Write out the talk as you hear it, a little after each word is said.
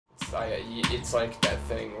It's like that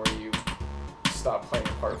thing where you stop playing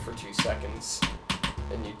a part for 2 seconds,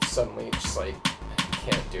 and you suddenly just, like,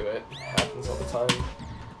 can't do it. It happens all the time.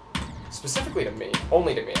 Specifically to me.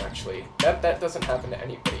 Only to me, actually. That doesn't happen to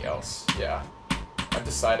anybody else. Yeah. I've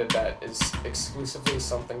decided that is exclusively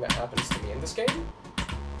something that happens to me in this game.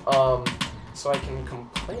 So I can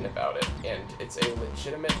complain about it, and it's a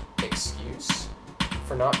legitimate excuse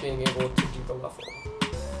for not being able to do the level.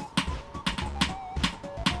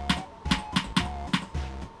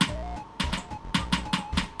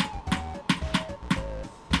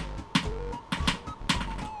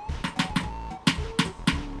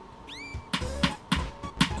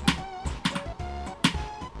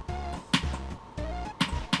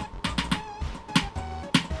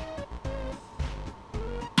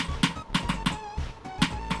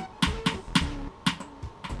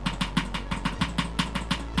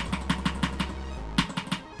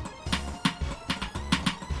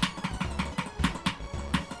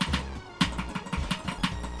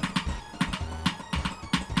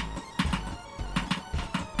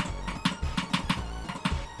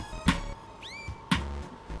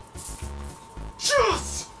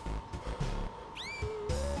 Yes!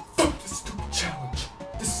 Fuck this stupid challenge.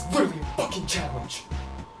 This is literally a fucking challenge.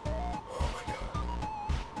 Oh my god.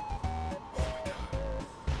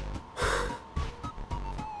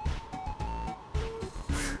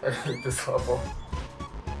 Oh my god. I hate this level.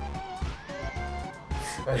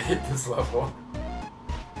 I hate this level.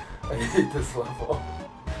 I hate this level.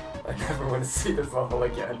 I never want to see this level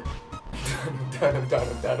again. I'm done, I'm done,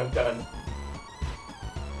 I'm done, I'm done.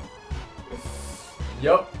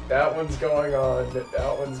 Yup, that one's going on.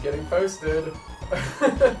 That one's getting posted.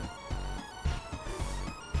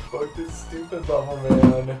 Fuck this stupid level,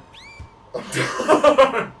 man. I'm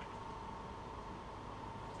done.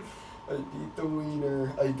 I beat the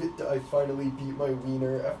wiener. I finally beat my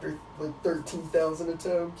wiener after like 13,000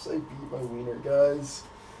 attempts. I beat my wiener, guys.